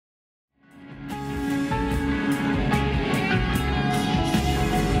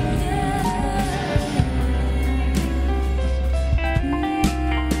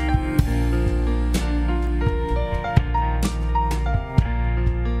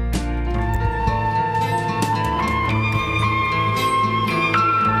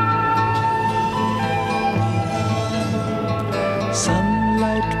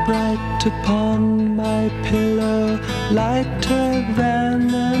bright upon my pillow, lighter than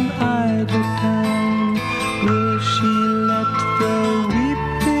an eider down. Will she let the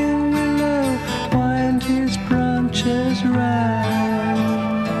weeping willow wind his branches round?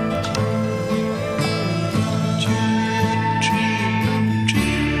 Juliet, dream,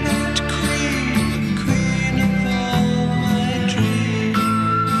 dream that queen, queen of all my dreams.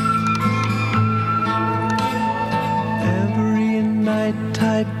 Every night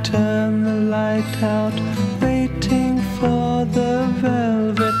I turn the light out, waiting for the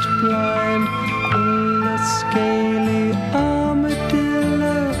velvet blind. Will the scaly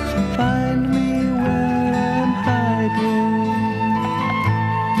armadillo find me where I'm hiding?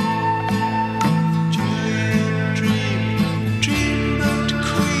 Juliet, dream, dream about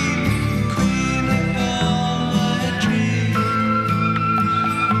queen, queen of all my dreams.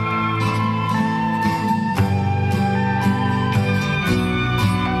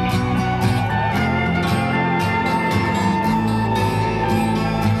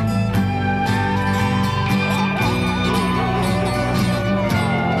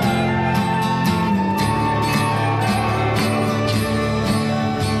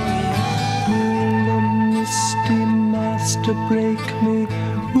 To break me,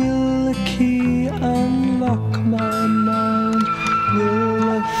 will the key unlock my mind? Will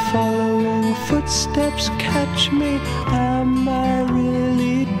the following footsteps catch me? Am I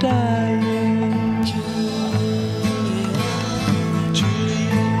really dying?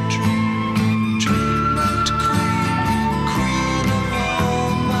 Juliet, dream, dream that queen, queen of all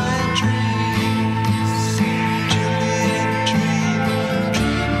my dreams. Juliet, dream,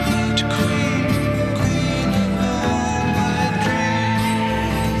 dream that queen, queen of all my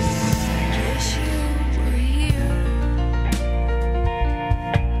dreams. Wish you were here.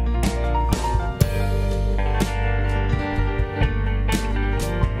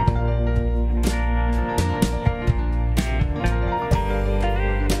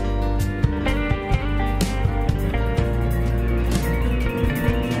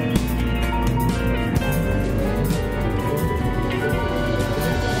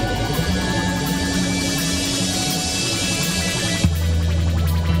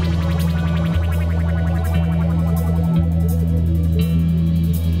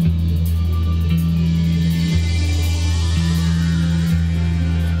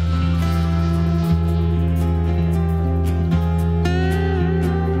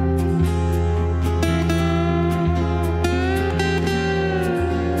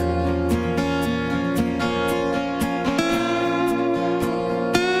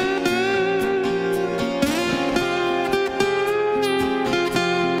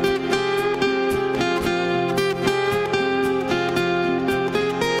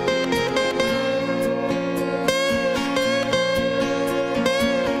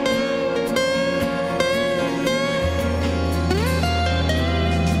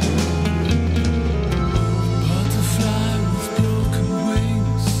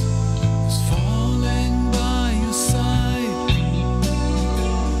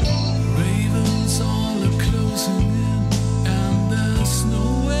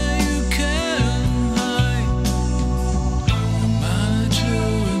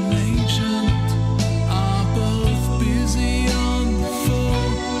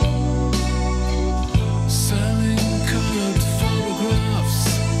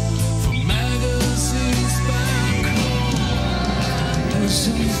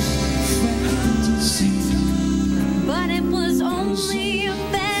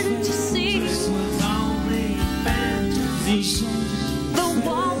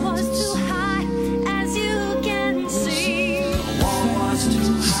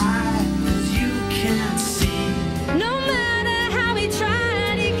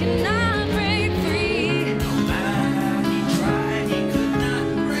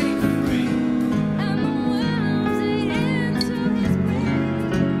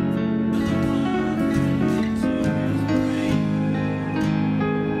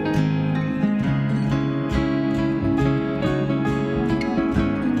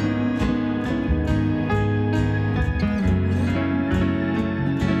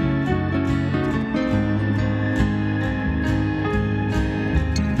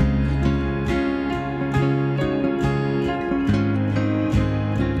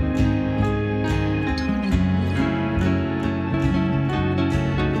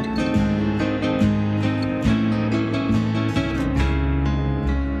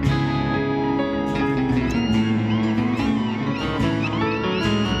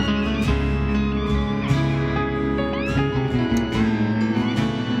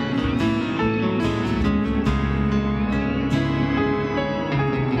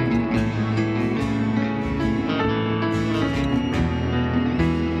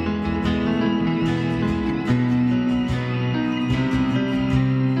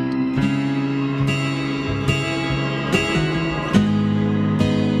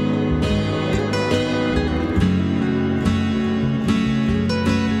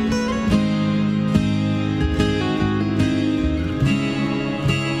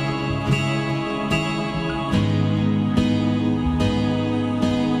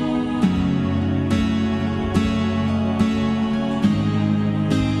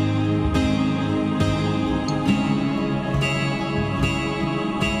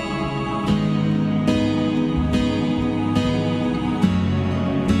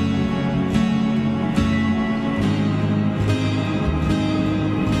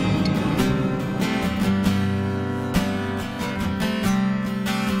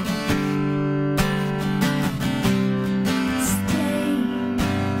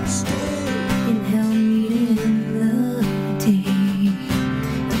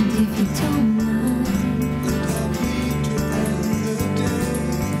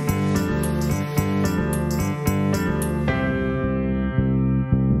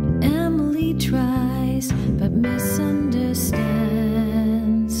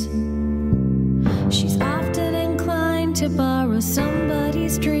 to borrow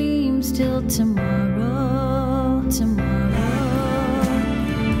somebody's dreams till tomorrow, tomorrow.